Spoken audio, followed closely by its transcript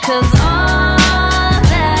'Cause all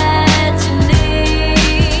that you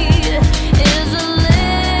need is a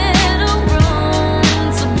little room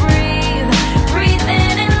to breathe. Breathe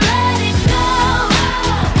in and let it go.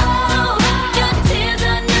 Oh, your tears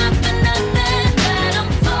are not for nothing. Let them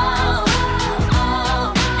fall.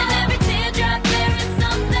 Oh, and every teardrop there is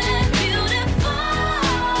something beautiful.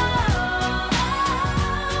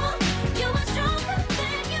 You are stronger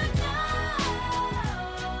than you know.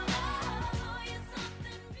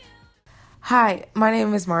 Hi, my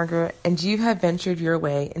name is Margaret, and you have ventured your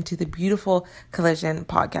way into the Beautiful Collision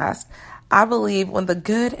podcast. I believe when the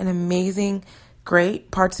good and amazing,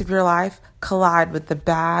 great parts of your life collide with the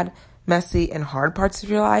bad, messy, and hard parts of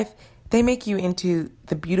your life, they make you into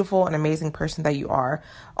the beautiful and amazing person that you are.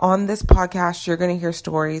 On this podcast, you're going to hear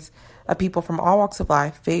stories of people from all walks of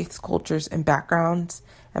life, faiths, cultures, and backgrounds.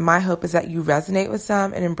 And my hope is that you resonate with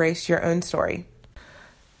some and embrace your own story.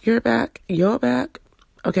 You're back. You're back.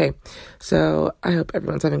 Okay, so I hope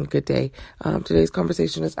everyone's having a good day. Today's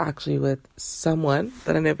conversation is actually with someone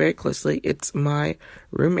that I know very closely. It's my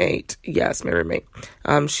roommate. Yes, my roommate.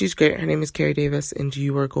 She's great. Her name is Carrie Davis, and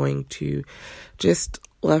you are going to just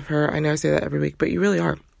love her. I know I say that every week, but you really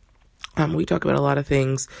are. We talk about a lot of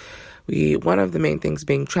things. One of the main things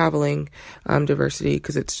being traveling, diversity,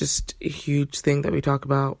 because it's just a huge thing that we talk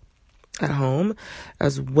about at home,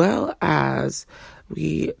 as well as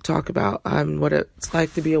we talk about what it's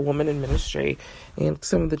like to be a woman in ministry and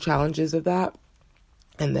some of the challenges of that.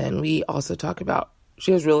 And then we also talk about,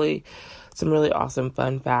 she has some really awesome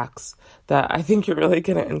fun facts that I think you're really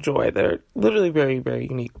going to enjoy. They're literally very, very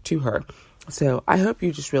unique to her. So I hope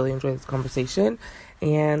you just really enjoy this conversation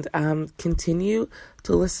and continue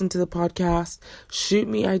to listen to the podcast. Shoot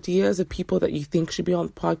me ideas of people that you think should be on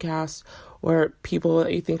the podcast or people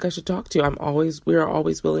that you think I should talk to. We are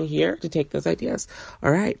always willing here to take those ideas. All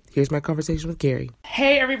right, here's my conversation with Carrie.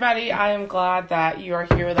 Hey everybody, I am glad that you are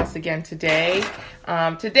here with us again today.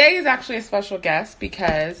 Today is actually a special guest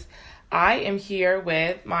because I am here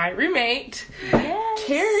with my roommate, yes.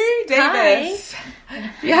 Carrie Davis.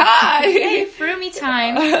 Hi. Yeah, hi. Hey, Froomie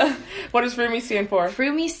time. What does Froomie stand for?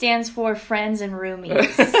 Froomie stands for friends and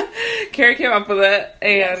roomies. Carrie came up with it,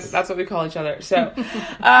 and yes. That's what we call each other. So,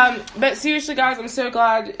 but seriously, guys, I'm so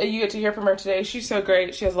glad you get to hear from her today. She's so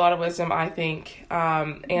great. She has a lot of wisdom, I think,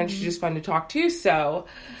 and she's just fun to talk to. So,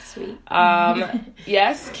 sweet.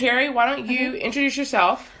 Yes, Carrie, why don't you introduce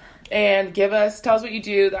yourself? And tell us what you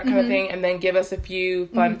do, that kind of thing, and then give us a few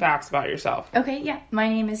fun facts about yourself. Okay, yeah. My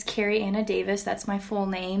name is Carrie Anna Davis. That's my full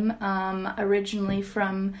name. Originally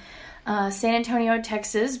from San Antonio,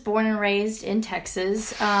 Texas, born and raised in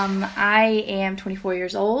Texas. I am 24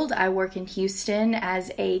 years old. I work in Houston as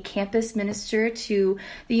a campus minister to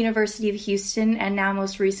the University of Houston and now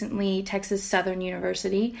most recently Texas Southern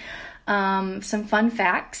University. Some fun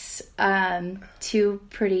facts, two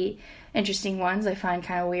pretty interesting ones I find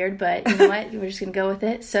kind of weird, but you know what? We're just going to go with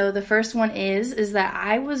it. So the first one is that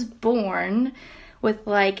I was born with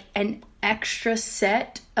like an extra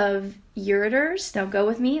set of ureters. Now go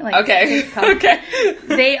with me. Okay.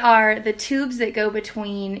 They are the tubes that go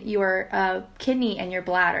between your kidney and your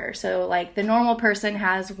bladder. So like the normal person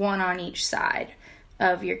has one on each side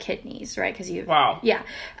of your kidneys, right? Because wow. Yeah.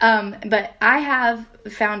 But I have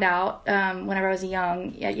found out whenever I was at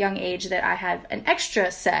young age that I had an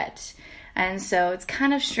extra set. And so it's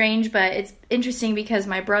kind of strange, but it's interesting because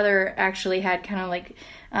my brother actually had kind of like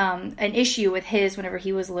an issue with his whenever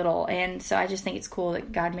he was little. And so I just think it's cool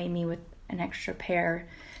that God made me with an extra pair.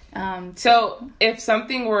 So if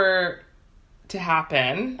something were to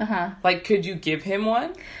happen, like, could you give him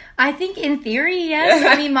one? I think in theory, yes.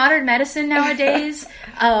 I mean, modern medicine nowadays,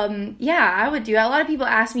 yeah, I would do. A lot of people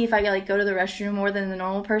ask me if I go to the restroom more than the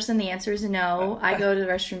normal person. The answer is no. I go to the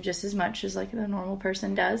restroom just as much as like the normal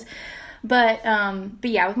person does. But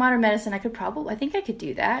yeah, with modern medicine, I think I could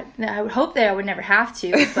do that. I would hope that I would never have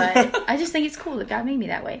to, but I just think it's cool that God made me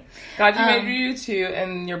that way. God, you made you two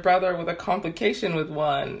and your brother with a complication with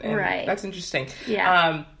one. And right. That's interesting.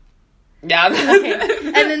 Yeah. Yeah. Okay.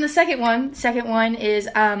 And then the second one is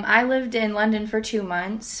I lived in London for 2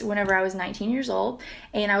 months whenever I was 19 years old,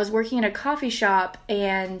 and I was working in a coffee shop,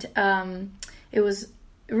 and it was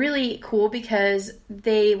really cool because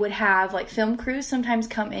they would have like film crews sometimes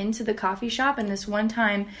come into the coffee shop, and this one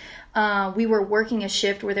time we were working a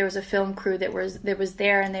shift where there was a film crew that was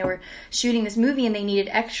there, and they were shooting this movie, and they needed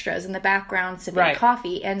extras in the background sipping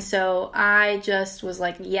coffee. And so I just was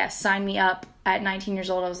like, yes, sign me up. at 19 years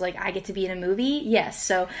old, I was like, I get to be in a movie? Yes.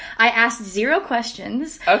 So I asked 0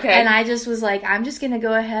 questions. Okay. And I just was like, I'm just going to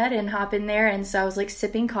go ahead and hop in there. And so I was like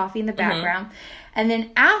sipping coffee in the background. And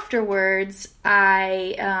then afterwards,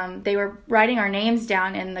 they were writing our names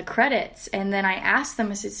down in the credits. And then I asked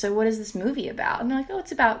them, I said, so what is this movie about? And they're like, oh,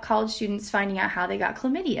 it's about college students finding out how they got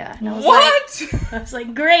chlamydia. And I was What? I was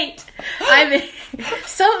like, great.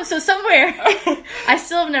 So somewhere, I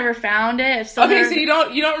still have never found it. I've still Okay, never, so you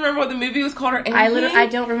don't remember what the movie was called or anything? I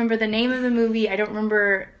don't remember the name of the movie. I don't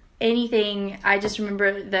remember anything. I just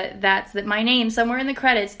remember that my name somewhere in the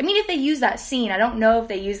credits. I mean, if they use that scene, I don't know if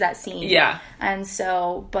they use that scene. Yeah. And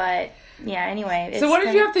so, but yeah. Anyway. So what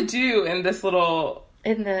did you have to do in this little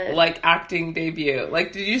in the like acting debut?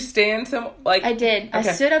 Like, did you stand some like? I did. Okay. I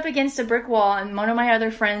stood up against a brick wall, and one of my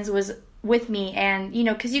other friends was with me, and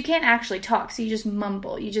because you can't actually talk, so you just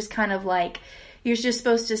mumble. You just kind of like you're just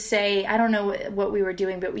supposed to say. I don't know what we were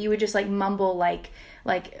doing, but you would just like mumble like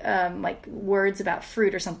words about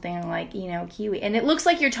fruit or something like kiwi, and it looks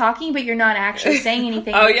like you're talking, but you're not actually saying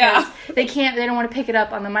anything. Oh, because yeah. they don't want to pick it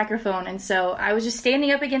up on the microphone. And so I was just standing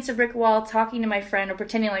up against a brick wall talking to my friend or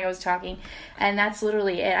pretending like I was talking, and that's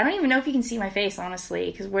literally it. I don't even know if you can see my face, honestly,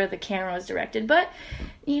 because where the camera was directed, but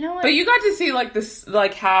you know what? But you got to see like this,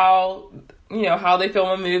 like how how they film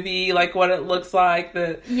a movie, like what it looks like.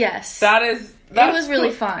 Yes, it was really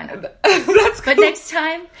cool. fun. That's cool. But next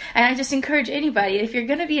time, and I just encourage anybody, if you're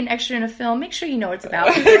going to be an extra in a film, make sure you know what it's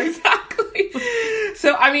about. Exactly.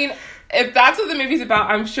 So, I mean, if that's what the movie's about,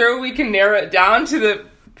 I'm sure we can narrow it down to the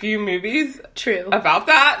few movies True. about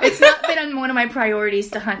that. It's not been on one of my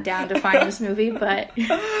priorities to hunt down to find this movie, but...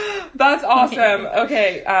 That's awesome.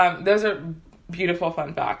 Okay, those are beautiful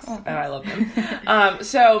fun facts, and I love them.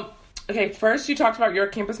 So, okay, first you talked about you're a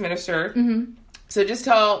campus minister. Mm-hmm. So just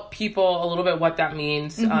tell people a little bit what that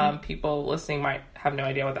means. People listening might have no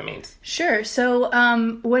idea what that means. Sure. So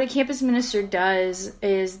what a campus minister does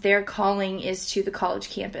is their calling is to the college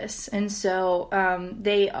campus. And so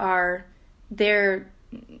they're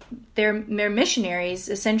missionaries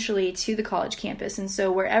essentially to the college campus. And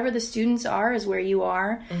so wherever the students are is where you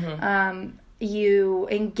are. Mm-hmm. You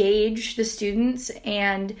engage the students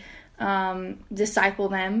and disciple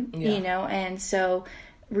them, and so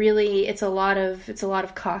really it's a lot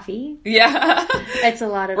of coffee. Yeah. It's a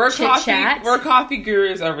lot of chit chat. We're coffee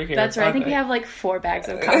gurus over here. That's right. I think we have like 4 bags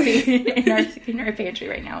of coffee in our pantry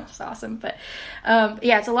right now, which is awesome. But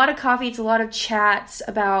it's a lot of coffee, it's a lot of chats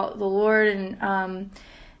about the Lord,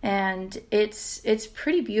 and it's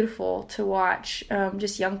pretty beautiful to watch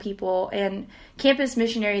just young people. And campus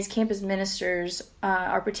missionaries, campus ministers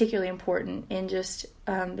are particularly important in just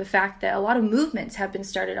the fact that a lot of movements have been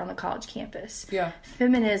started on the college campus. Yeah,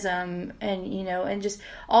 feminism and just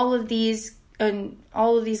all of these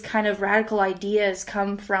kind of radical ideas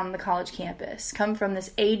come from the college campus, come from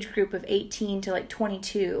this age group of 18 to like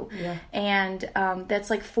 22. Yeah. And that's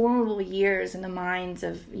like formidable years in the minds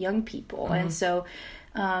of young people. Mm-hmm. And so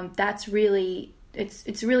that's really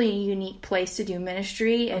it's really a unique place to do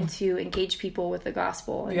ministry and to engage people with the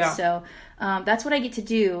gospel. And so that's what I get to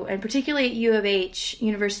do, and particularly at U of H,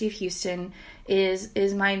 University of Houston,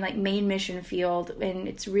 is my like main mission field, and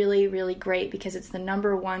it's really, really great because it's the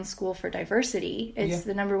 #1 school for diversity. It's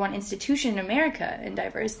the #1 institution in America in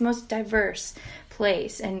diverse, the most diverse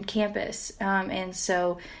place and campus. And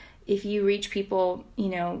so if you reach people,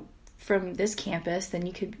 from this campus, then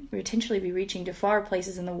you could potentially be reaching to far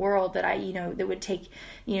places in the world that that would take,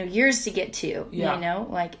 years to get to,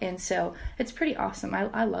 and so it's pretty awesome.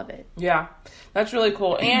 I love it. Yeah, that's really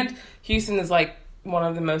cool. And Houston is like one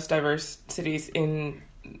of the most diverse cities in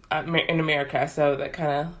America. So that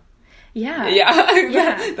kind of,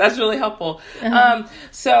 yeah, that's really helpful. Uh-huh.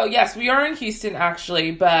 So yes, we are in Houston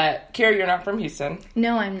actually, but Carrie, you're not from Houston.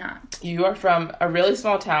 No, I'm not. You are from a really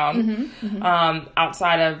small town,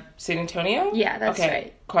 outside of San Antonio. Yeah, that's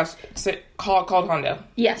right. Called Hondo.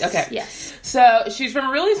 Yes. Okay. Yes. So she's from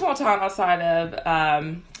a really small town outside of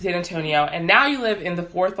San Antonio, and now you live in the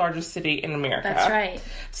 4th largest city in America. That's right.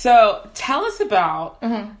 So tell us about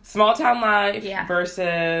small town life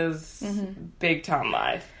versus big town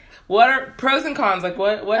life. What are pros and cons? Like,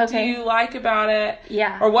 what do you like about it?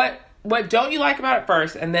 Yeah. Or what don't you like about it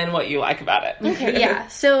first, and then what you like about it? Okay, yeah.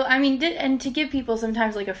 So, I mean, and to give people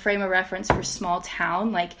sometimes, like, a frame of reference for small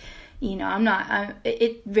town, like,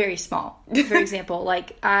 it's very small. For example,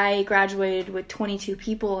 like, I graduated with 22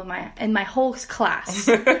 people in my whole class,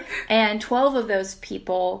 and 12 of those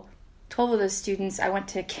students I went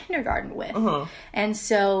to kindergarten with. Uh-huh. And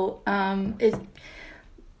so,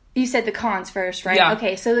 you said the cons first, right? Yeah.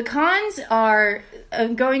 Okay, so the cons are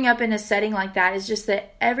growing up in a setting like that is just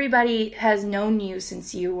that everybody has known you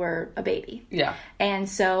since you were a baby. Yeah. And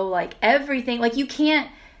so, like, everything, like, you can't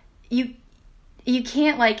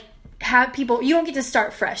like have people, you don't get to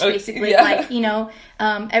start fresh, basically. Yeah. Like, you know,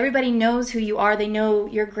 everybody knows who you are. They know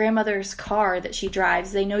your grandmother's car that she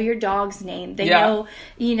drives. They know your dog's name. They know,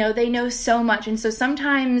 you know, they know so much. And so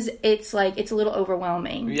sometimes it's like, it's a little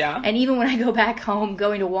overwhelming. Yeah. And even when I go back home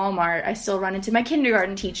going to Walmart, I still run into my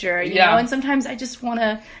kindergarten teacher, you know, and sometimes I just want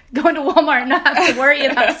to go into Walmart and not have to worry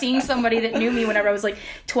about seeing somebody that knew me whenever I was like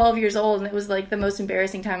 12 years old, and it was like the most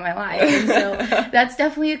embarrassing time of my life. And so that's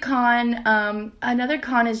definitely a con. Another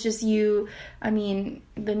con is just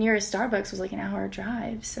the nearest Starbucks was like an hour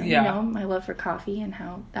drive. So, you know, my love for coffee and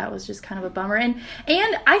how that was just kind of a bummer. And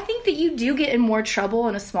I think that you do get in more trouble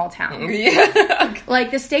in a small town. Yeah.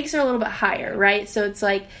 Like, the stakes are a little bit higher, right? So it's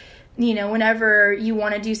like, you know, whenever you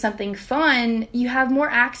want to do something fun, you have more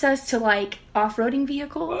access to, like, off-roading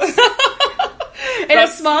vehicles in a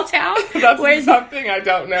small town. That's something I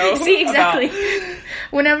don't know. See, exactly.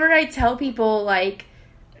 Whenever I tell people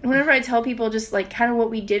just, like, kind of what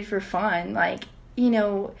we did for fun, like, you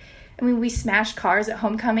know, I mean, we smashed cars at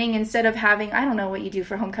homecoming instead of having, I don't know what you do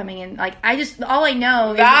for homecoming, and, like, all I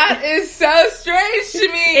know that is so strange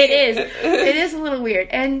to me. It is a little weird.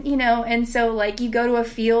 And, you know, and so, like, you go to a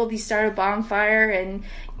field, you start a bonfire, and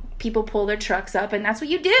people pull their trucks up, and that's what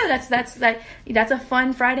you do. That's a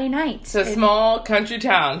fun Friday night. It's a small country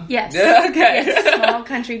town. Yes. Okay. Yes, small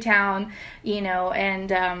country town, you know,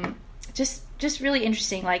 and just really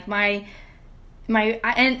interesting. Like,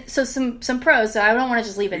 and so some pros, so I don't want to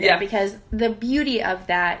just leave it there, because the beauty of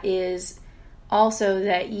that is also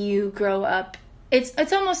that you grow up,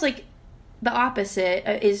 it's almost like the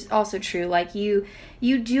opposite is also true. Like, you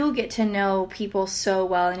do get to know people so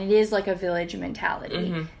well, and it is like a village mentality.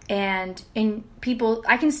 Mm-hmm. And people,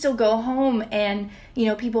 I can still go home and, you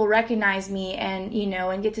know, people recognize me and, you know,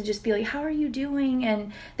 and get to just be like, how are you doing?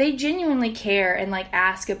 And they genuinely care and, like,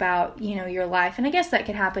 ask about, you know, your life. And I guess that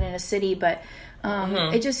could happen in a city, but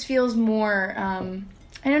it just feels more, I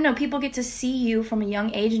don't know, people get to see you from a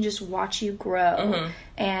young age and just watch you grow. Mm-hmm.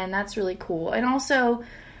 And that's really cool. And also,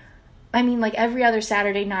 I mean, like, every other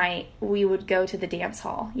Saturday night, we would go to the dance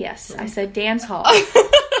hall. Yes, I said dance hall.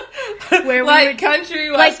 Where like we would, country,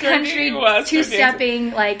 like country,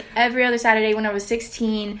 two-stepping, like, every other Saturday when I was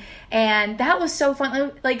 16. And that was so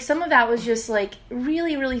fun. Like, some of that was just, like,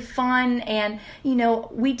 really, really fun. And, you know,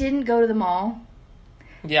 we didn't go to the mall.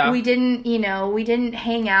 Yeah. We didn't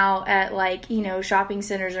hang out at, like, you know, shopping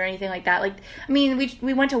centers or anything like that. Like, I mean,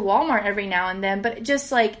 we went to Walmart every now and then, but it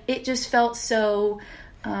just felt so...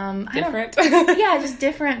 different. Just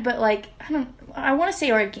different, but, like, I want to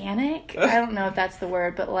say organic. I don't know if that's the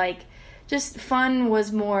word, but, like, just fun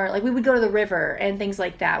was more, like, we would go to the river and things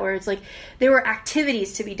like that, where it's, like, there were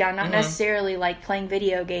activities to be done, not necessarily, like, playing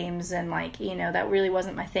video games, and, like, you know, that really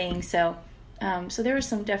wasn't my thing, so there was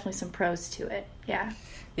definitely some pros to it, yeah.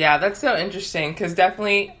 Yeah, that's so interesting, because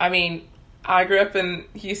definitely, I mean, I grew up in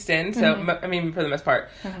Houston, so, I mean, for the most part,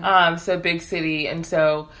 so big city, and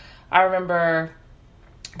so I remember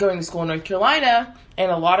going to school in North Carolina, and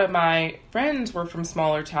a lot of my friends were from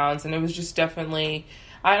smaller towns, and it was just definitely,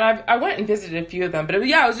 I went and visited a few of them, but it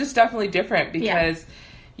was just definitely different, because,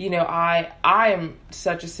 you know, I am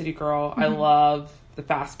such a city girl. I love the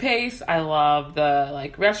fast pace. I love the,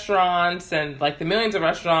 like, restaurants, and, like, the millions of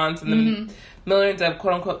restaurants, and the millions of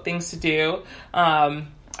quote-unquote things to do. I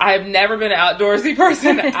have never been an outdoorsy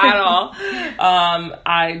person at all.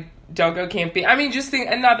 I don't go camping. I mean,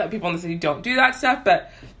 and not that people in the city don't do that stuff, but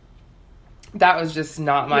that was just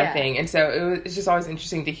not my thing. And so it's just always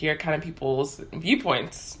interesting to hear kind of people's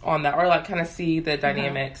viewpoints on that, or, like, kind of see the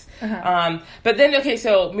dynamics. But then, okay,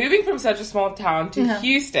 so moving from such a small town to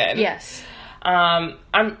Houston. Yes.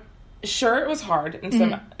 I'm sure it was hard in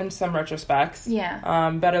some retrospects.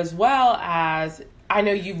 Yeah. But as well as, I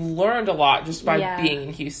know you've learned a lot just by being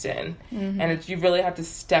in Houston, and you really have to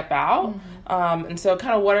step out. And so,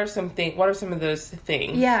 kind of, what are some of those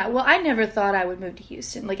things? Yeah, well, I never thought I would move to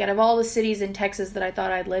Houston. Like, out of all the cities in Texas that I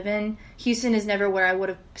thought I'd live in, Houston is never where I would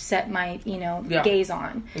have set my, you know, gaze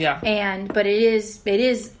on. Yeah. But it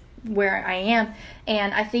is where I am,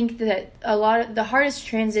 and I think that a lot of the hardest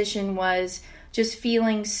transition was just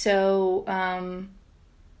feeling so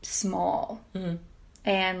small,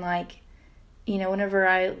 and, like, you know, whenever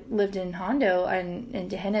I lived in Hondo and in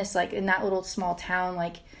D'Hanis, like, in that little small town,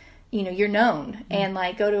 like, you know, you're known, and,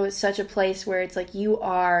 like, go to such a place where it's like you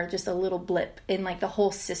are just a little blip in, like, the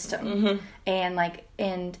whole system, and, like,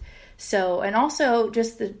 and so, and also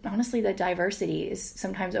just honestly the diversity is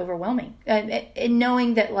sometimes overwhelming, and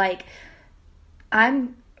knowing that, like,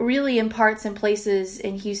 I'm really in parts and places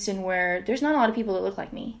in Houston where there's not a lot of people that look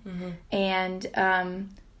like me. And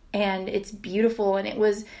it's beautiful. And it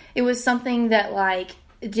was something that like,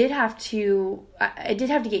 I did have to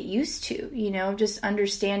get used to, you know, just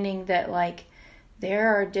understanding that like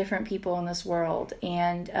there are different people in this world.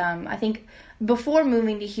 And I think before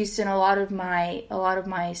moving to Houston, a lot of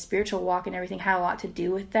my spiritual walk and everything had a lot to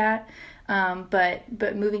do with that.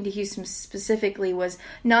 But moving to Houston specifically was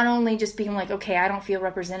not only just being like, okay, I don't feel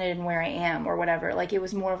represented in where I am or whatever. Like, it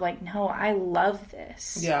was more of like, no, I love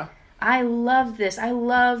this. Yeah. I love this. I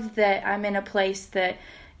love that I'm in a place that,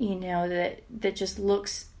 you know, that just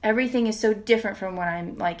looks, everything is so different from what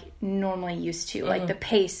I'm like normally used to. Like the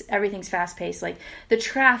pace, everything's fast paced, like the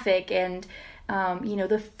traffic and, you know,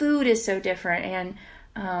 the food is so different. And,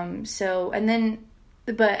 and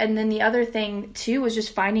then the other thing too was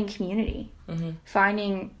just finding community,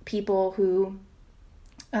 finding people who,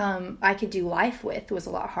 I could do life with was a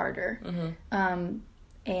lot harder.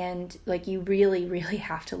 And like, you really, really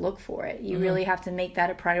have to look for it. You really have to make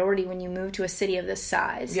that a priority when you move to a city of this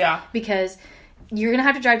size. Yeah. Because you're going to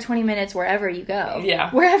have to drive 20 minutes wherever you go.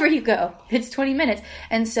 Yeah. Wherever you go, it's 20 minutes.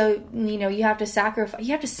 And so, you know, you have to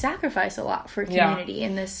sacrifice a lot for community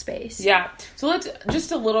in this space. Yeah. So let's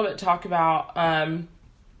just a little bit talk about,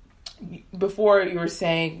 before you were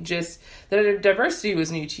saying just that diversity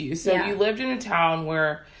was new to you. So you lived in a town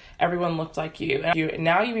where everyone looked like you. And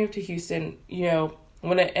now you moved to Houston, you know,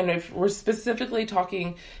 and if we're specifically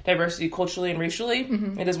talking diversity culturally and racially,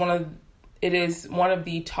 it is one of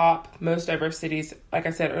the top most diverse cities, like I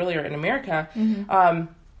said earlier, in America.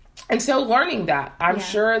 And so learning that, I'm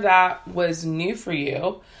sure that was new for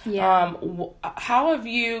you. Yeah. How have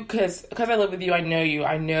you, because I live with you,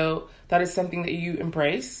 I know that is something that you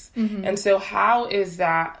embrace. And so how is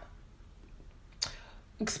that,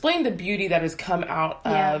 explain the beauty that has come out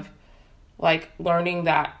of like learning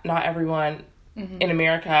that not everyone in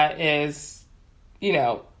America is, you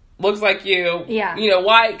know, looks like you, you know,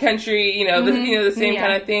 white country, you know, the same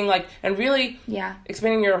kind of thing, like, and really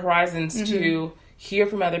expanding your horizons to hear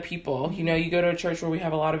from other people. You know, you go to a church where we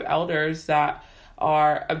have a lot of elders that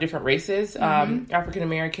are of different races, African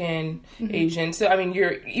American, Asian. So, I mean,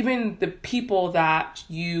 you're even the people that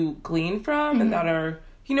you glean from and that are,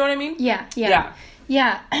 you know what I mean? Yeah.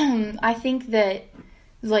 I think that,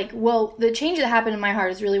 like, well, the change that happened in my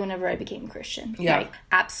heart is really whenever I became a Christian. Yeah. I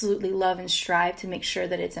absolutely love and strive to make sure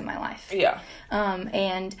that it's in my life. Yeah.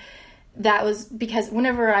 And that was because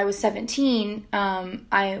whenever I was 17,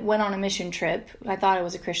 I went on a mission trip. I thought I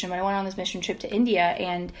was a Christian, but I went on this mission trip to India,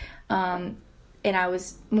 and I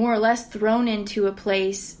was more or less thrown into a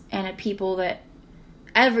place and a people that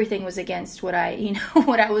everything was against what I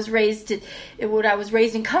was raised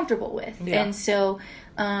and comfortable with. Yeah. And so,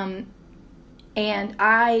 and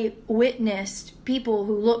I witnessed people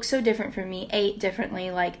who looked so different from me, ate differently,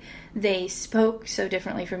 like they spoke so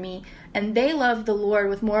differently from me, and they loved the Lord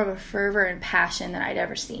with more of a fervor and passion than I'd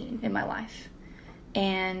ever seen in my life.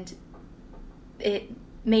 And it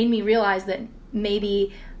made me realize that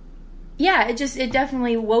maybe, it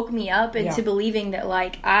definitely woke me up into believing that,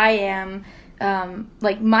 like, I am,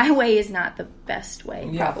 like, my way is not the best way,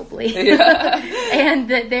 probably. And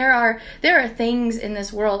that there are things in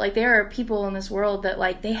this world, like, there are people in this world that,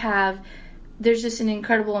 like, there's just an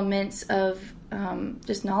incredible immense of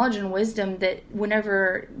just knowledge and wisdom that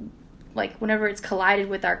whenever it's collided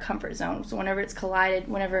with our comfort zones,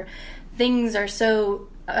 whenever things are so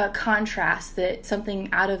contrast, that something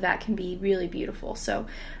out of that can be really beautiful. So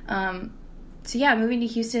moving to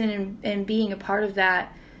Houston and being a part of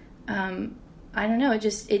that, I don't know,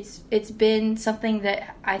 it's been something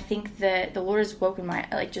that I think that the Lord has opened my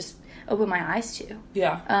eyes to.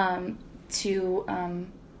 Yeah.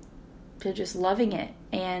 To just loving it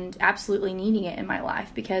and absolutely needing it in my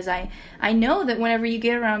life, because I know that whenever you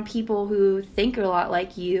get around people who think a lot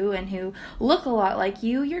like you and who look a lot like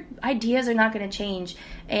you, your ideas are not going to change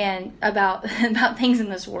and about things in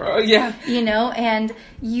this world. Yeah. You know, and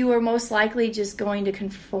you are most likely just going to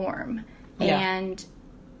conform. Yeah. And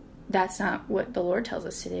that's not what the Lord tells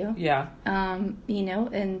us to do. Yeah. You know,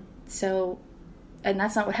 and so, and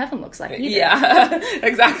that's not what heaven looks like either. Yeah,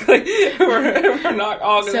 exactly. We're not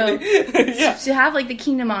all going to be. To have, like, the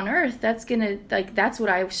kingdom on earth, that's what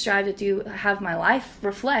I strive to do, have my life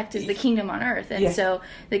reflect, is the kingdom on earth. And so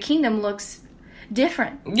the kingdom looks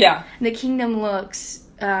different. Yeah. The kingdom looks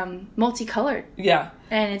multicolored. Yeah.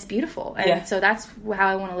 And it's beautiful. And so that's how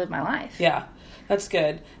I want to live my life. Yeah, that's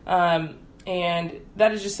good. And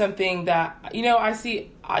that is just something that, you know, I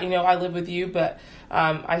see, you know, I live with you, but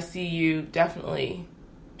I see you definitely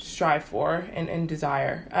strive for and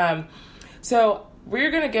desire. So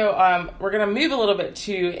we're going to go, we're going to move a little bit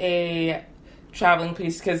to a traveling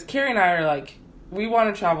piece because Carrie and I are like, we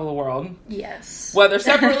want to travel the world. Yes. Whether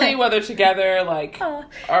separately, whether together, like,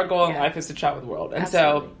 our goal in Yeah. life is to travel the world. And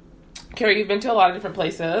Absolutely. so, Carrie, you've been to a lot of different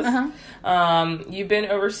places. Uh-huh. You've been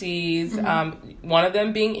overseas, Mm-hmm. one of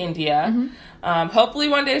them being India. Hopefully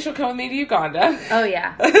one day she'll come with me to Uganda. Oh,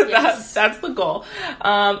 yeah. Yes. That's the goal.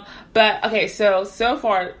 But, okay, so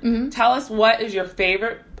far, Mm-hmm. tell us what is your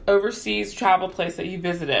favorite overseas travel place that you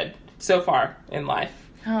visited so far in life?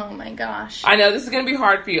 Oh, my gosh. I know this is going to be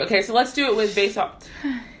hard for you. Okay, so let's do it with based off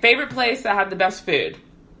favorite place that had the best food.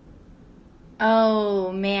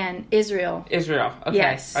 Oh, man. Israel. Israel. Okay.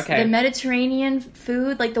 Yes. Okay. The Mediterranean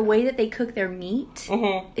food, like the way that they cook their meat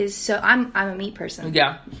is so... I'm a meat person.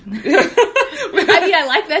 Yeah. I mean, I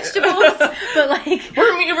like vegetables, but like...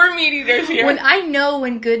 We're meat eaters here. I know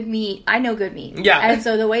good meat. Yeah. And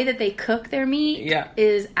so the way that they cook their meat Yeah.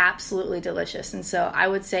 is absolutely delicious. And so I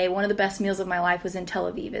would say one of the best meals of my life was in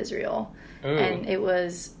Tel Aviv, Israel. Ooh. And it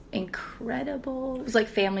was incredible. It was like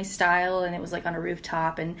family style, and it was like on a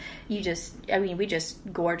rooftop, and we just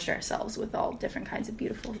gorged ourselves with all different kinds of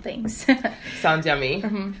beautiful things. Sounds yummy.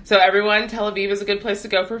 Mm-hmm. So everyone, Tel Aviv is a good place to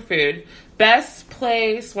go for food. Best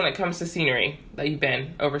place when it comes to scenery that you've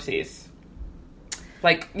been overseas?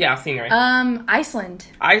 Like, yeah, scenery. Iceland.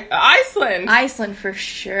 Iceland. Iceland for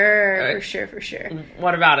sure.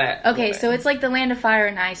 What about it? Okay, so it's like the land of fire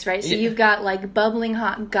and ice, right? So Yeah. you've got like bubbling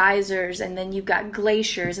hot geysers, and then you've got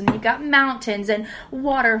glaciers, and then you've got mountains and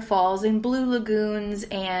waterfalls and blue lagoons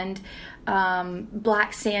and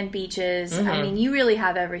black sand beaches. I mean, you really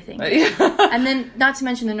have everything. And then, not to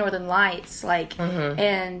mention the northern lights, like,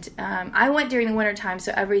 and I went during the wintertime,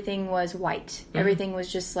 so everything was white. Everything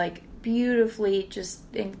was just like beautifully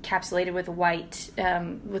just encapsulated with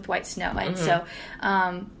white snow. And so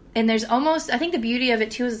and there's almost, I think the beauty of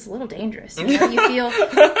it too is it's a little dangerous. You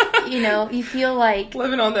know? you feel like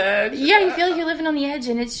Living on the edge. yeah, you feel like you're living on the edge,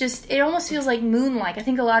 and it almost feels like moon-like. I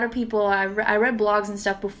think a lot of people, I read blogs and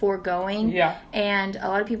stuff before going, Yeah. and a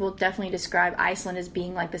lot of people definitely describe Iceland as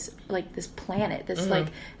being like this planet, this like,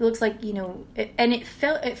 it looks like,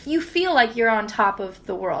 you feel like you're on top of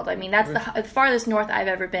the world. I mean, that's the farthest north I've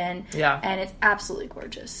ever been, Yeah. and it's absolutely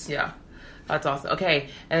gorgeous. Yeah. That's awesome. Okay,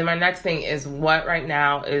 and then my next thing is what right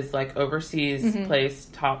now is like overseas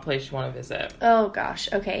top place you want to visit? Oh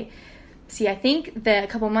gosh, okay. See, I think that a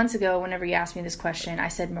couple months ago, whenever you asked me this question, I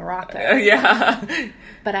said Morocco. Yeah.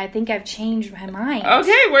 But I think I've changed my mind.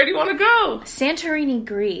 Okay, where do you want to go? Santorini,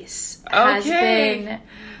 Greece has been,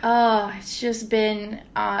 it's just been,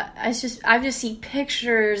 I've just seen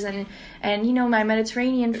pictures and my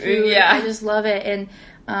Mediterranean food. Yeah. I just love it. And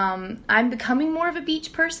I'm becoming more of a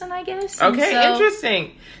beach person, I guess. And Okay, so,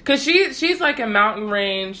 interesting. Because she's like a mountain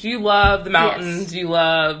range. You love the mountains. Yes. You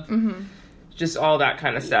love just all that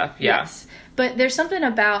kind of stuff. Yeah. Yes. But there's something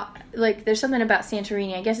about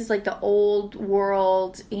Santorini. I guess it's like the old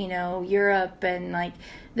world, Europe, and like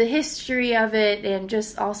the history of it, and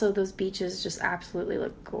just also those beaches just absolutely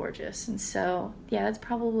look gorgeous. And so, yeah, that's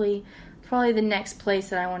probably the next place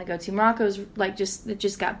that I want to go to. Morocco's like it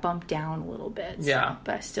just got bumped down a little bit. So, Yeah.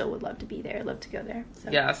 but I still would love to be there. I'd love to go there.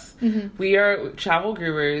 So. Yes. We are travel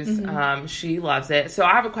gurus. She loves it. So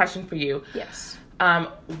I have a question for you. Yes.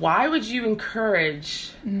 Why would you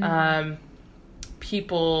encourage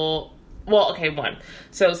people? Well, okay, one.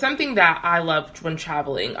 So something that I love when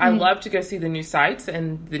traveling, I love to go see the new sites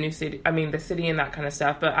and the new city. I mean, the city and that kind of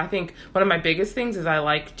stuff. But I think one of my biggest things is I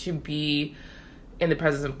like to be in the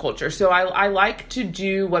presence of culture. So I like to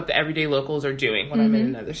do what the everyday locals are doing when I'm in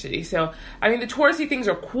another city. So, I mean, the touristy things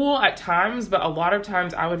are cool at times, but a lot of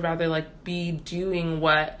times I would rather like be doing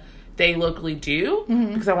what they locally do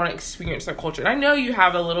because I want to experience their culture. And I know you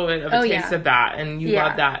have a little bit of a taste of that, and you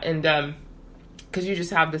love that. And because you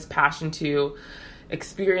just have this passion to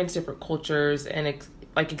experience different cultures and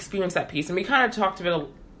experience that piece. And we kind of talked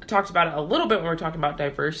about it a little bit when we were talking about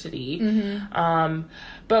diversity.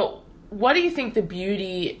 But what do you think the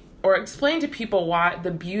beauty, or explain to people why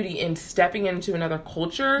the beauty in stepping into another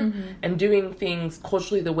culture and doing things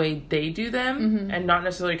culturally the way they do them, and not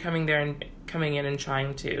necessarily coming in and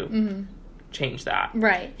trying to change that?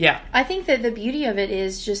 Right. Yeah. I think that the beauty of it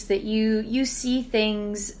is just that you see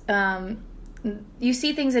things. You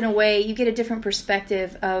see things in a way, you get a different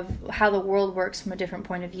perspective of how the world works from a different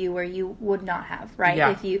point of view where you would not have, right?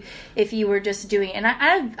 Yeah. If you were just doing it. And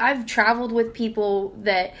I've traveled with people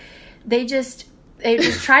that they just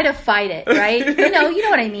try to fight it, right? You know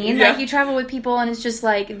what I mean? Yeah. Like you travel with people and it's just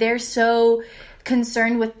like they're so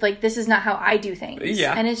concerned with like, this is not how I do things.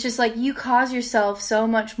 Yeah. And it's just like you cause yourself so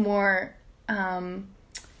much more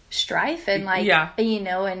strife and like, Yeah. you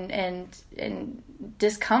know, and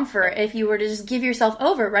discomfort if you were to just give yourself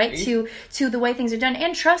over, right, to the way things are done,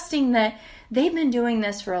 and trusting that they've been doing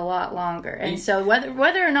this for a lot longer. And so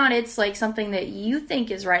whether or not it's like something that you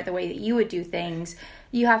think is right, the way that you would do things,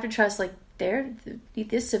 you have to trust like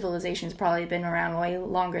this civilization's probably been around way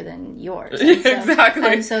longer than yours. And so, Exactly.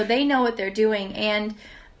 And so they know what they're doing. And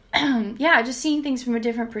yeah, just seeing things from a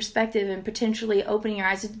different perspective and potentially opening your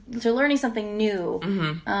eyes to learning something new.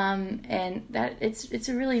 And that it's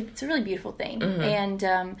a really beautiful thing.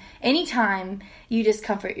 And anytime you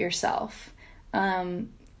discomfort yourself,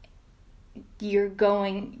 you're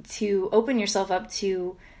going to open yourself up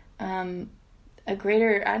to a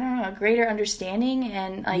greater understanding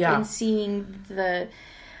and like in seeing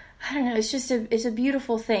it's a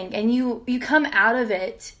beautiful thing, and you come out of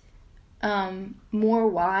it more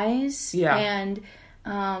wise and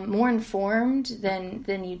more informed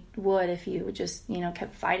than you would if you just, you know,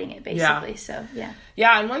 kept fighting it basically. So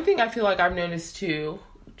and one thing I feel like I've noticed too,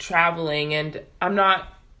 traveling, and I'm not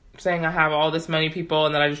saying I have all this many people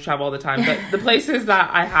and that I just travel all the time, but the places that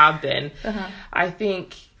I have been, I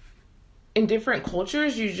think in different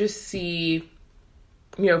cultures you just see,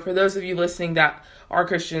 you know, for those of you listening that are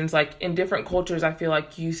Christians, like in different cultures I feel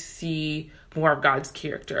like you see more of God's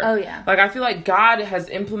character. Oh yeah. Like I feel like God has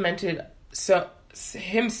implemented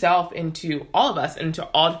himself into all of us, into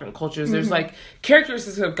all different cultures. There's like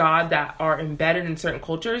characteristics of God that are embedded in certain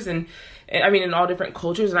cultures, and I mean in all different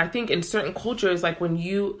cultures. And I think in certain cultures, like when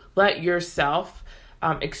you let yourself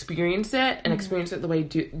experience it and experience it the way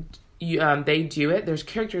they do it, there's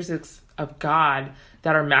characteristics of God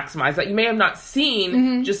that are maximized that you may have not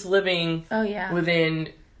seen just living within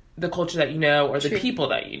the culture that you know or the people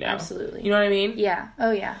that you know. Absolutely. You know what I mean? Yeah.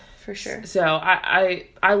 Oh yeah, for sure. So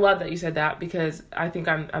I love that you said that, because I think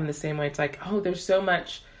I'm the same way. It's like, oh, there's so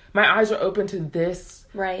much. My eyes are open to this,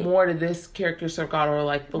 more to this characteristic of God, or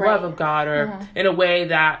like the love of God, or in a way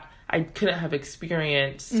that I couldn't have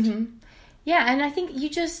experienced. Yeah, and I think you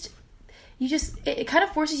just it kind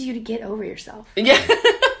of forces you to get over yourself. Yeah.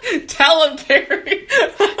 Tell him, Carrie.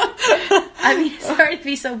 I mean, sorry to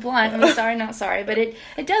be so blunt. I mean, sorry, not sorry, but it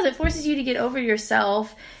does. It forces you to get over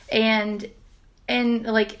yourself and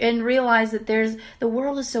realize that the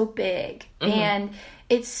world is so big and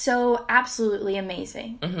it's so absolutely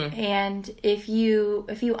amazing. And if you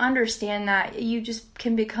understand that, you just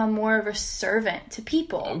can become more of a servant to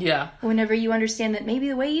people. Yeah. Whenever you understand that maybe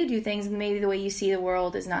the way you do things and maybe the way you see the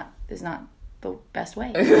world is not the best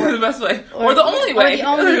way. The best way. Or the only way. Or the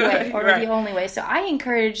only way. Or the only way. So I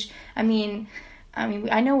encourage, I mean,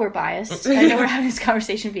 I know we're biased. I know we're having this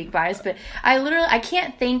conversation being biased, but I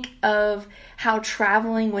can't think of how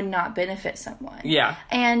traveling would not benefit someone. Yeah.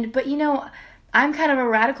 But you know, I'm kind of a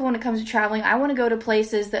radical when it comes to traveling. I want to go to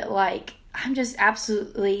places that like, I'm just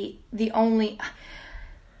absolutely the only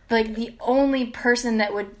person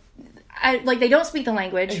that would, they don't speak the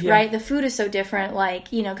language, right? The food is so different,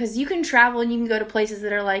 like, you know, because you can travel and you can go to places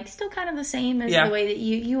that are, like, still kind of the same as the way that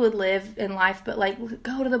you would live in life, but, like,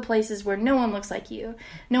 go to the places where no one looks like you,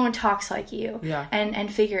 no one talks like you,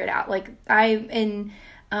 and figure it out. Like, in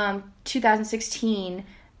 2016,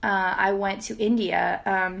 I went to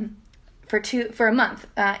India for a month,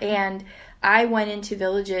 and I went into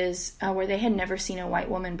villages where they had never seen a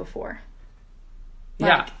white woman before.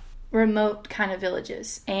 Remote kind of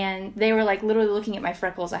villages, and they were like literally looking at my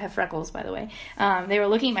freckles. I have freckles, by the way. They were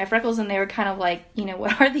looking at my freckles and they were kind of like, you know,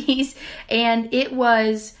 what are these? And it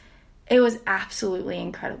was absolutely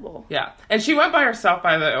incredible. Yeah. And she went by herself,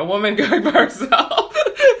 by the way. A woman going by herself.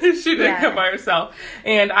 She didn't go by herself.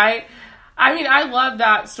 And I mean, I love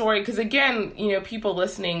that story because, again, you know, people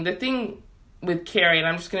listening, the thing with Carrie, and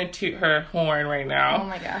I'm just going to toot her horn right now. Oh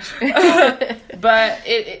my gosh. But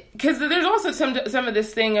because there's also some of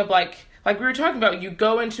this thing of like we were talking about, you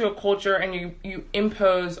go into a culture and you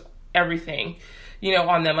impose everything, you know,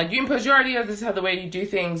 on them. Like, you impose your idea, this is how the way you do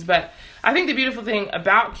things. But I think the beautiful thing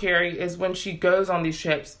about Carrie is when she goes on these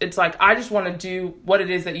trips, it's like, I just want to do what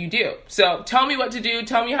it is that you do. So tell me what to do,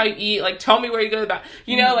 tell me how you eat, like, tell me where you go about,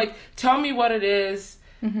 you know, like, tell me what it is.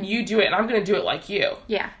 You do it, and I'm going to do it like you.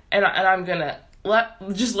 Yeah. And I'm going to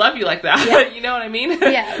just love you like that. Yeah. You know what I mean?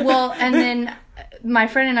 Yeah. Well, and then my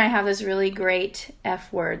friend and I have this really great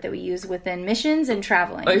F word that we use within missions and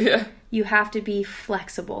traveling. Oh, yeah. You have to be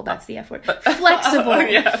flexible. That's the F word. Flexible.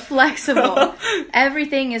 Flexible.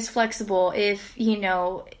 Everything is flexible. If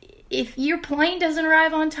your plane doesn't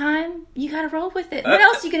arrive on time, you gotta roll with it. What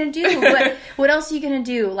else are you gonna do? What else are you gonna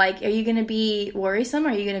do? Like, are you gonna be worrisome?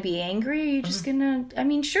 Are you gonna be angry? Are you just gonna... I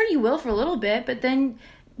mean, sure, you will for a little bit, but then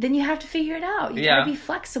then you have to figure it out. You gotta be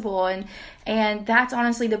flexible, and that's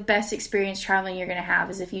honestly the best experience traveling you're gonna have,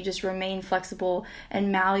 is if you just remain flexible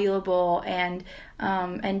and malleable and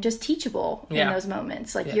just teachable in those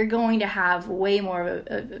moments. Like you're going to have way more of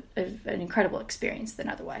an incredible experience than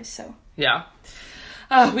otherwise. So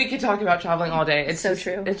we could talk about traveling all day. It's so just,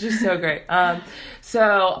 true. It's just so great.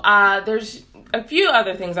 There's a few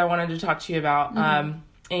other things I wanted to talk to you about,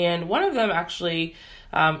 and one of them actually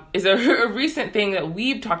is a recent thing that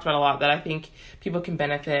we've talked about a lot that I think people can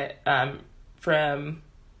benefit from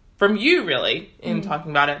you, really, in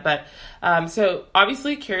talking about it. But so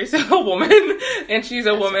obviously Carrie's a woman, and she's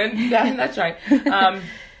a woman. Right. Yeah, that's right.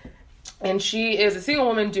 And she is a single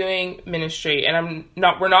woman doing ministry. And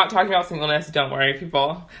we're not talking about singleness. Don't worry,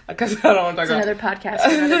 people, because I don't want to talk about another podcast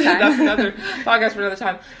for another time. That's another podcast for another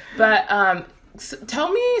time. But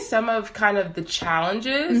tell me some of kind of the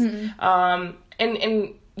challenges.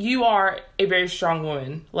 And you are a very strong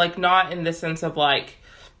woman, like not in the sense of like,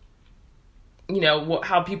 you know,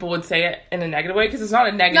 how people would say it in a negative way, because it's not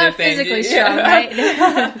a negative thing. Not physically strong, right?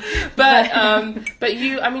 but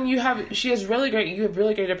you have really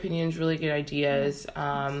great opinions, really good ideas,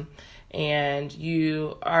 and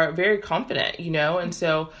you are very confident, you know, and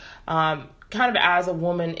so kind of as a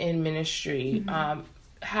woman in ministry,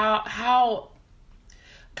 how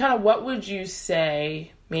kind of what would you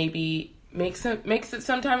say maybe makes it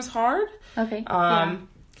sometimes hard? Okay.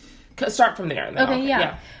 Start from there. And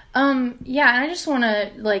then and I just want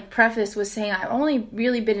to like preface with saying I've only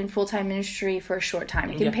really been in full-time ministry for a short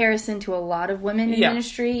time in comparison to a lot of women in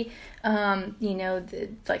ministry. You know,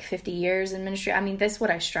 like 50 years in ministry. I mean, that's what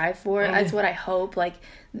I strive for. That's what I hope. Like,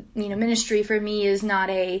 you know, ministry for me is not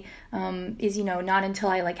not until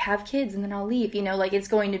I like have kids and then I'll leave, you know, like it's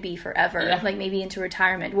going to be forever, like maybe into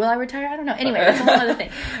retirement. Will I retire? I don't know. Anyway, that's a whole other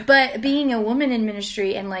thing. But being a woman in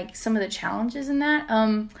ministry and like some of the challenges in that,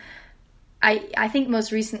 I think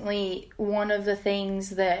most recently, one of the things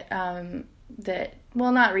that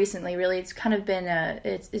well, not recently, really. It's kind of been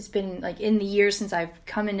it's been like in the years since I've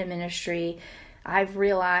come into ministry, I've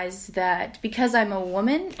realized that because I'm a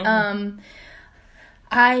woman,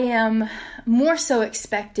 I am more so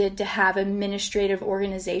expected to have administrative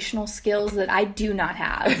organizational skills that I do not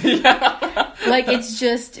have. Like it's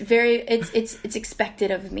just it's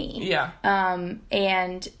expected of me.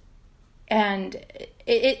 And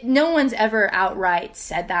it no one's ever outright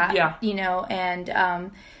said that, you know,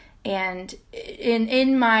 and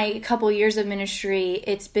in my couple years of ministry,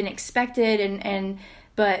 it's been expected,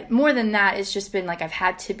 but more than that, it's just been like I've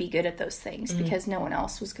had to be good at those things because no one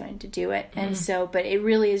else was going to do it. And so, but it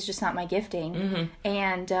really is just not my gifting.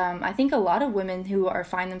 And I think a lot of women who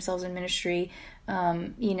find themselves in ministry,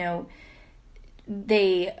 you know,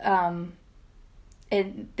 they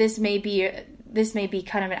this may be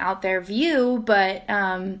kind of an out there view, but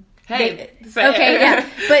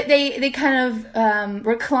but they kind of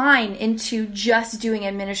recline into just doing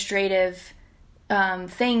administrative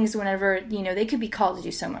things whenever, you know, they could be called to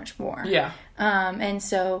do so much more. And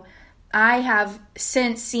so I have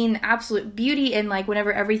since seen the absolute beauty in like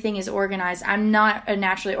whenever everything is organized. I'm not a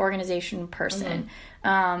naturally organization person.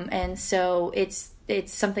 And so it's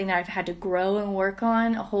something that I've had to grow and work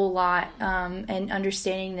on a whole lot, and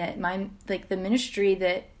understanding that the ministry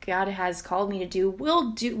that God has called me to do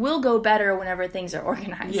will go better whenever things are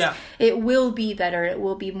organized. It will be better. It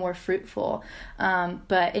will be more fruitful.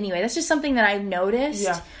 But anyway, that's just something that I've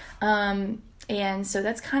noticed. And so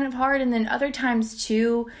that's kind of hard. And then other times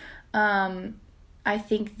too, I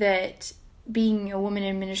think that being a woman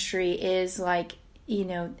in ministry is like, you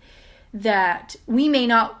know, that we may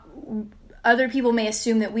not, other people may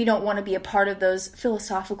assume that we don't want to be a part of those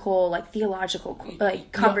philosophical, like theological,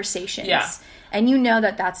 like conversations. And you know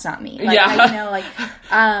that that's not me. Like,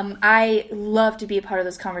 I love to be a part of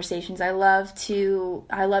those conversations. I love to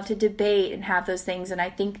debate and have those things. And I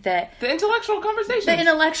think that the intellectual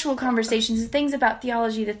conversations, the things about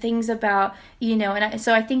theology, the things about, you know,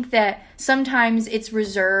 so I think that sometimes it's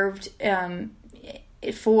reserved,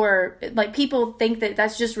 for like people think that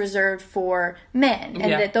that's just reserved for men,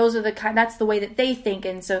 and that those are that's the way that they think,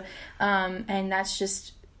 and so and that's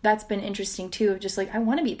been interesting too, of just like I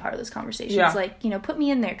want to be part of those conversations, like, you know, put me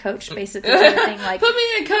in there, coach, basically sort of thing, like put me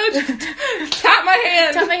in, coach. tap my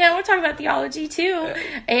hand, we'll talk about theology too.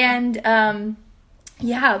 And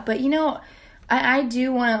but you know, I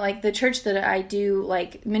do want to, like, the church that I do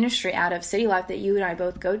like ministry out of, City Life, that you and I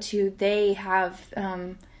both go to, they have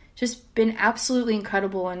just been absolutely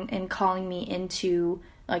incredible in calling me into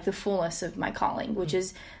like the fullness of my calling, which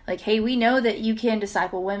is like, hey, we know that you can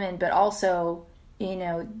disciple women, but also, you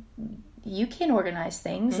know, you can organize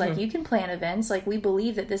things, like you can plan events. Like, we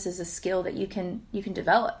believe that this is a skill that you can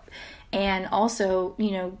develop. And also,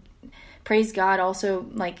 you know, praise God, also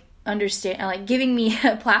like understand, like giving me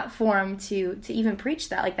a platform to even preach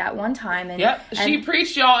that, like that one time. And she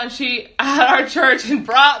preached, y'all, and she at our church and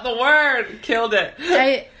brought the word, killed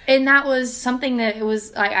it. And that was something that it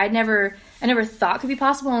was like I never thought could be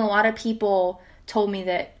possible, and a lot of people told me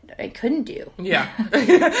that I couldn't do. Yeah.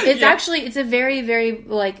 It's actually, it's a very, very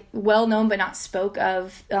like well known but not spoke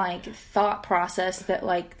of like thought process that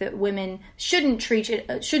like that women shouldn't preach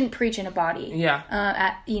in a body. Yeah.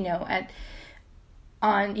 At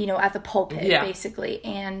the pulpit, basically.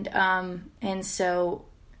 And so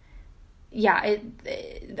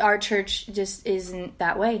our church just isn't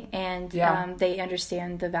that way, and they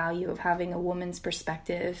understand the value of having a woman's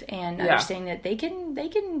perspective and understanding that they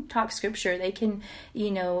can talk scripture, they can,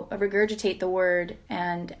 you know, regurgitate the word,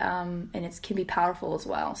 and it can be powerful as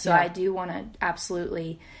well. So I do want to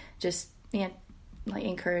absolutely just like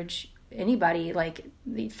encourage anybody, like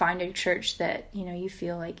find a church that, you know, you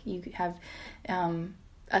feel like you have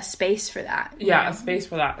a space for that. A space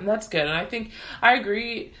for that, and that's good. And I think I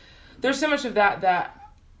agree. There's so much of that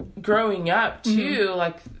growing up too,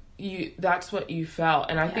 like that's what you felt.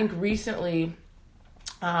 And I think recently,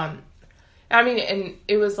 and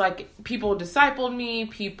it was like people discipled me,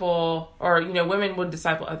 or, you know, women would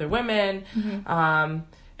disciple other women. And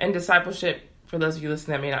discipleship, for those of you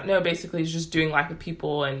listening that may not know, basically is just doing life with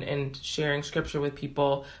people and sharing scripture with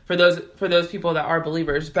people for those people that are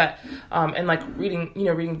believers, but and like reading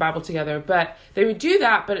the Bible together. But they would do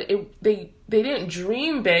that, but they didn't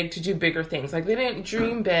dream big to do bigger things. Like, they didn't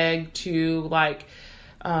dream big to, like,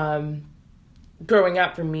 growing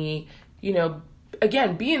up for me, you know,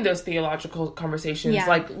 again, be in those theological conversations,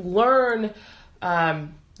 like learn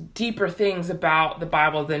deeper things about the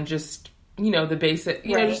Bible than just, you know, the basic,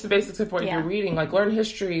 you know, just the basics of what you're reading. Like, learn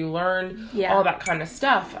history, learn all that kind of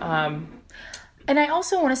stuff. And I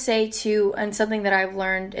also want to say too, and something that I've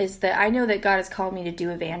learned is that I know that God has called me to do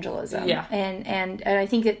evangelism. Yeah. And I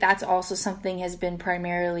think that that's also something has been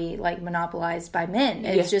primarily like monopolized by men.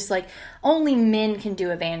 It's just like only men can do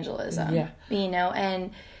evangelism. Yeah. You know,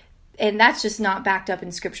 and that's just not backed up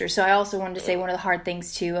in scripture. So I also wanted to say one of the hard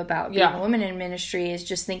things too about being a woman in ministry is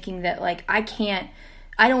just thinking that like I can't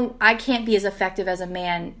be as effective as a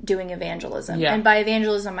man doing evangelism. Yeah. And by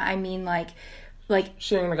evangelism I mean like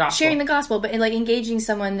sharing the gospel, but like engaging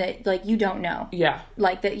someone that like you don't know. Yeah.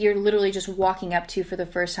 Like that you're literally just walking up to for the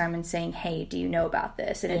first time and saying, "Hey, do you know about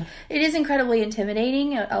this?" And it is incredibly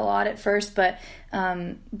intimidating a lot at first, but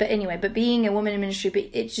anyway, but being a woman in ministry, but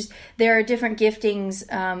it's just there are different giftings,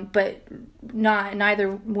 but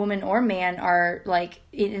neither woman or man are like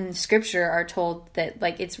in scripture are told that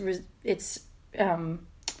like it's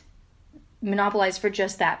monopolized for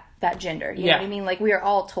just that gender. You know what I mean? Like, we are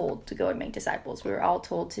all told to go and make disciples. We are all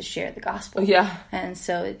told to share the gospel. Yeah. And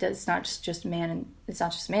so it's not just man, and it's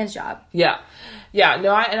not just a man's job. Yeah. Yeah.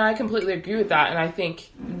 No, I completely agree with that. And I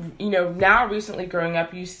think, you know, now recently growing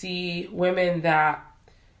up, you see women that,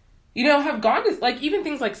 you know, have gone to, like, even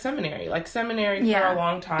things like seminary for a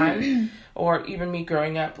long time, or even me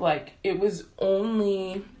growing up, like, it wasn't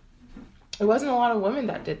a lot of women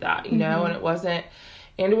that did that, you know, and it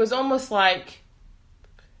was almost like,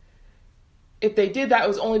 if they did that, it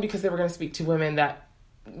was only because they were going to speak to women that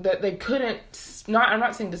they couldn't, I'm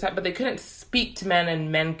not saying decide, but they couldn't speak to men,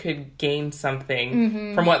 and men could gain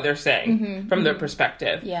something from what they're saying, from their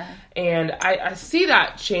perspective. Yeah. And I see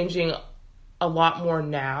that changing a lot more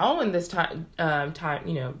now in this time,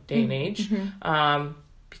 you know, day and age.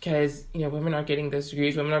 Because, you know, women are getting those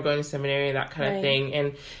degrees, women are going to seminary, that kind of thing.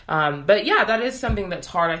 And, but yeah, that is something that's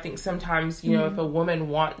hard. I think sometimes, you know, if a woman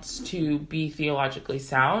wants to be theologically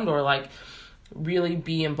sound, or like really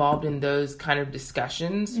be involved in those kind of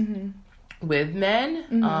discussions with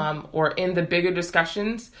men, or in the bigger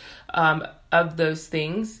discussions, of those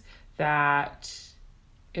things, that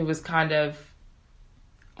it was kind of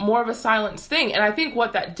more of a silence thing. And I think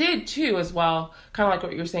what that did too, as well, kind of like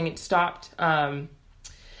what you were saying, it stopped women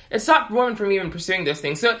from even pursuing those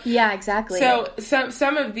things. So yeah, exactly. So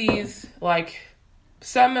some of these, I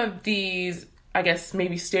guess,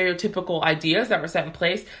 maybe stereotypical ideas that were set in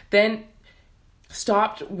place, then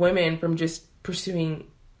stopped women from just pursuing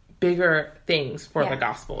bigger things for the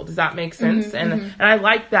gospel. Does that make sense? And I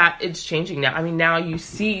like that it's changing now. I mean, now you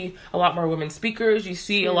see a lot more women speakers. You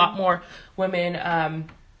see a lot more women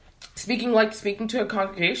speaking to a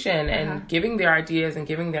congregation and giving their ideas and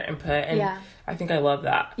giving their input. And I think I love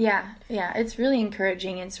that. Yeah. It's really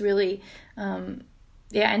encouraging. It's really, and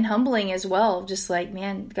humbling as well. Just like,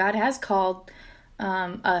 man, God has called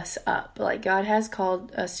us up. Like, God has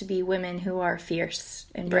called us to be women who are fierce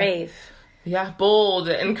and brave. Yeah, bold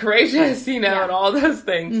and courageous, and all those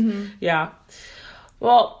things. Mm-hmm. Yeah.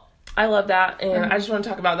 Well, I love that, and I just want to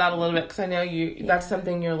talk about that a little bit because I know that's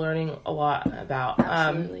something you're learning a lot about.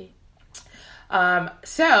 Absolutely.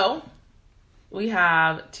 So we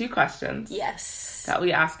have 2 questions. Yes. That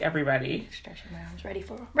we ask everybody. Stretching my arms, ready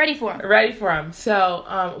for them. Ready for them. Ready for them.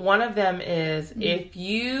 So one of them is if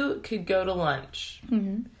you could go to lunch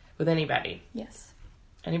with anybody. Yes.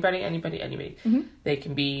 Anybody. They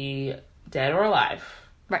can be dead or alive.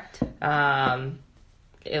 Right.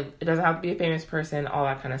 It doesn't have to be a famous person, all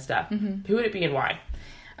that kind of stuff. Who would it be and why?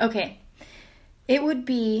 Okay. It would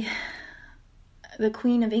be the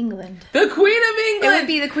Queen of England. The Queen of England! It would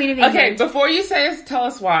be the Queen of England. Okay, before you tell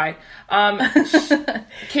us why.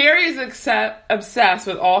 Carrie is obsessed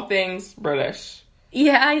with all things British.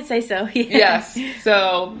 Yeah, I'd say so. Yeah. Yes.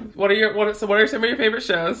 So, what are some of your favorite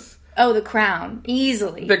shows? Oh, The Crown.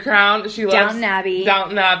 Easily. The Crown. She loves Downton Abbey.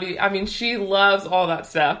 Downton Abbey. I mean, she loves all that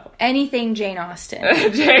stuff. Anything Jane Austen.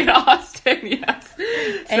 Jane Austen, yes.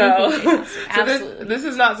 Anything Jane Austen. Absolutely. This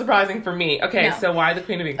is not surprising for me. Okay, No. So why the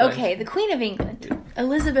Queen of England? Okay, the Queen of England.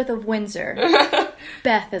 Elizabeth of Windsor.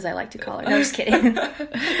 Beth, as I like to call her. No, just kidding.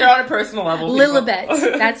 They're on a personal level.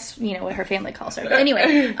 Lilibet. That's, what her family calls her. But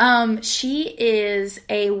anyway, she is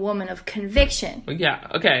a woman of conviction. Yeah,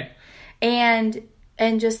 okay. And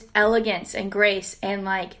just elegance and grace. And,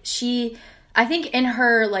 I think in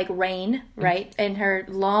her, reign, right? In her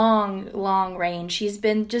long reign, she's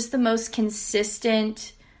been just the most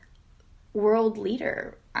consistent world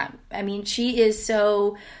leader. I mean, she is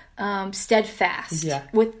so steadfast. Yeah.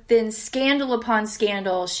 Within scandal upon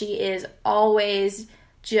scandal, she is always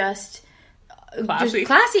just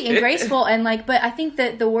classy and graceful. And, but I think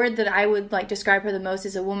that the word that I would, describe her the most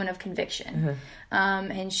is a woman of conviction.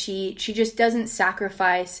 And she just doesn't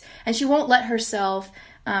sacrifice, and she won't let herself,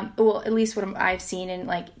 at least what I've seen and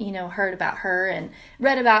heard about her and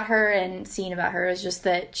read about her and seen about her is just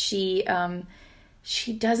that she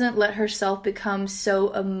doesn't let herself become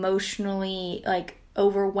so emotionally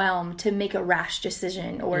overwhelmed to make a rash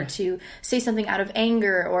decision or to say something out of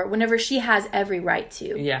anger or whenever she has every right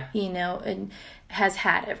to, and has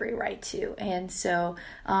had every right to. And so,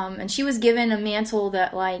 and she was given a mantle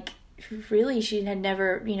that really she had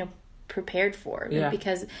never, prepared for. Yeah.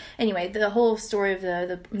 Because anyway, the whole story of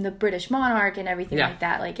the British monarch and everything like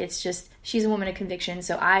that, it's just, she's a woman of conviction.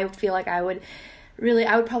 So I feel like I would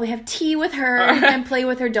probably have tea with her and play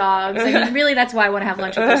with her dogs. I mean, really, that's why I want to have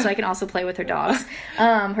lunch with her, so I can also play with her dogs,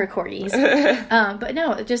 her corgis. But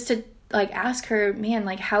no, just to ask her, man,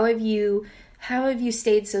 how have you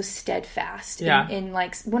stayed so steadfast in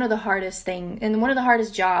one of the hardest thing and one of the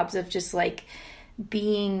hardest jobs of just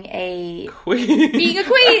being a queen. Being a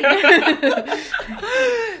queen.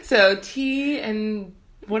 So tea and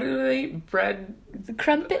what are they? Bread?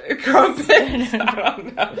 Crumpets. I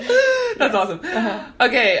don't know. That's awesome.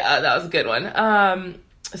 Okay, that was a good one.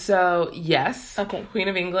 So yes, okay, Queen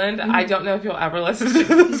of England. I don't know if you'll ever listen to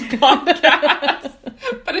this podcast,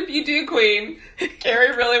 but if you do, Queen,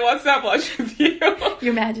 Carrie really wants to have lunch with you.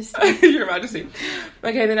 Your Majesty. Your Majesty.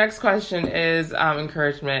 Okay, the next question is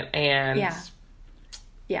encouragement, and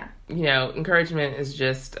encouragement is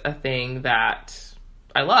just a thing that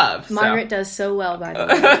I love. Margaret does so well, by the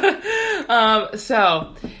way.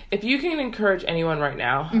 So if you can encourage anyone right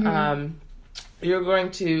now, you're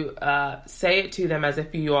going to say it to them as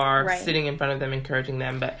if you are sitting in front of them, encouraging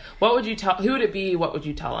them. But what would you tell? Who would it be? What would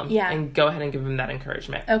you tell them? Yeah. And go ahead and give them that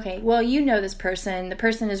encouragement. Okay. Well, you know this person. The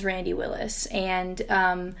person is Randy Willis.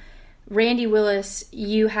 And Randy Willis,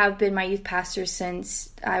 you have been my youth pastor since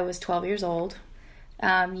I was 12 years old.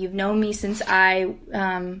 You've known me since I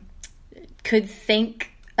could think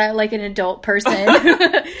like an adult person,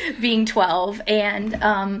 being 12,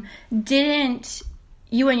 and didn't,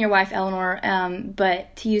 you and your wife Eleanor,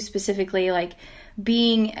 but to you specifically,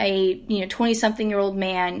 being a 20-something-year-old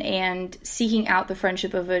man and seeking out the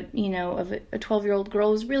friendship of a 12-year-old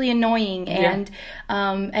girl was really annoying, and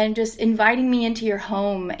just inviting me into your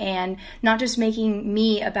home and not just making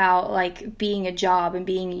me about being a job and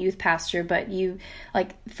being a youth pastor, but you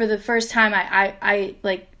for the first time I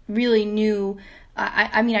really knew.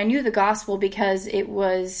 I knew the gospel because it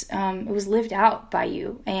was lived out by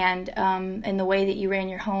you and the way that you ran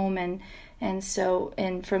your home and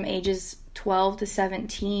from ages 12 to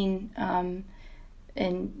 17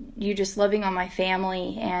 and you just loving on my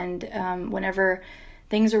family and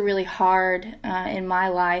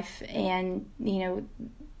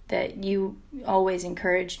you always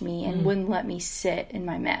encouraged me and wouldn't let me sit in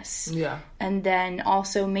my mess. Yeah. And then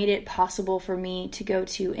also made it possible for me to go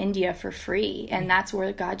to India for free. And that's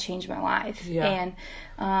where God changed my life. Yeah.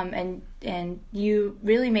 And you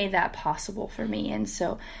really made that possible for me. And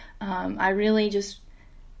so I really just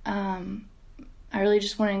want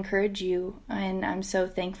to encourage you. And I'm so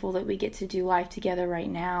thankful that we get to do life together right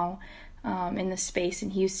now in the space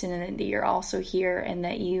in Houston, and that you're also here, and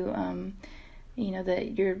that you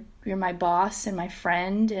that you're my boss and my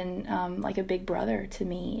friend, and like a big brother to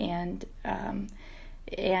me. And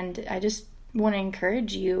I just want to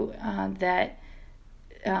encourage you that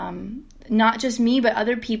not just me, but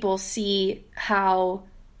other people see how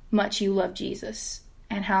much you love Jesus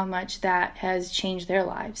and how much that has changed their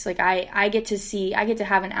lives. Like I get to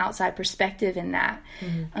have an outside perspective in that.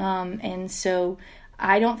 And so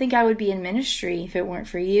I don't think I would be in ministry if it weren't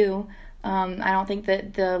for you. I don't think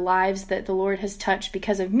that the lives that the Lord has touched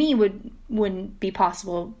because of me wouldn't be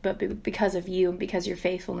possible, but because of you and because of your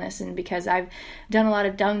faithfulness, and because I've done a lot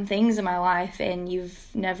of dumb things in my life, and you've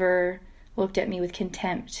never looked at me with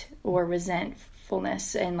contempt or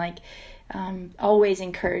resentfulness, and always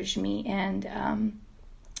encouraged me, and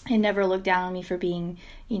never looked down on me for being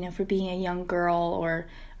a young girl or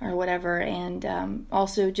whatever. And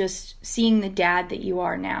also just seeing the dad that you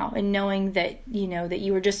are now, and knowing that that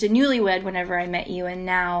you were just a newlywed whenever I met you, and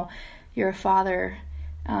now you're a father,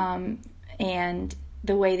 and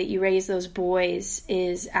the way that you raise those boys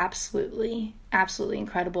is absolutely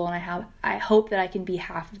incredible. And I hope that I can be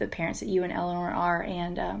half of the parents that you and Eleanor are.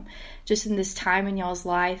 And just in this time in y'all's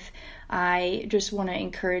life, I just want to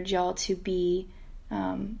encourage y'all to be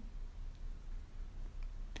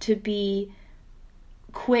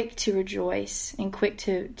quick to rejoice and quick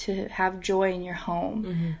to have joy in your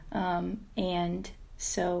home. And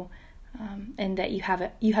so and that you have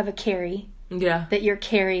a Carrie. Yeah. That your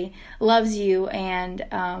Carrie loves you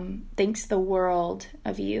and thinks the world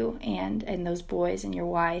of you and those boys and your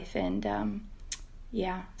wife. And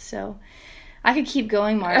so I could keep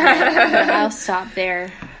going, Margaret, but I'll stop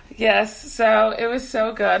there. Yes, so it was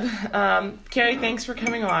so good. Carrie, thanks for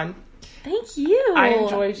coming on. Thank you. I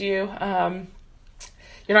enjoyed you.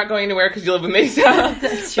 You're not going anywhere because you live with me, so.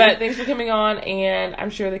 That's true. But thanks for coming on, and I'm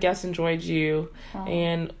sure the guests enjoyed you,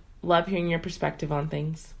 and love hearing your perspective on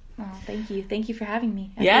things. Oh, thank you. Thank you for having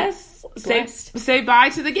me. Yes. Say bye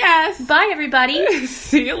to the guests. Bye, everybody.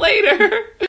 See you later.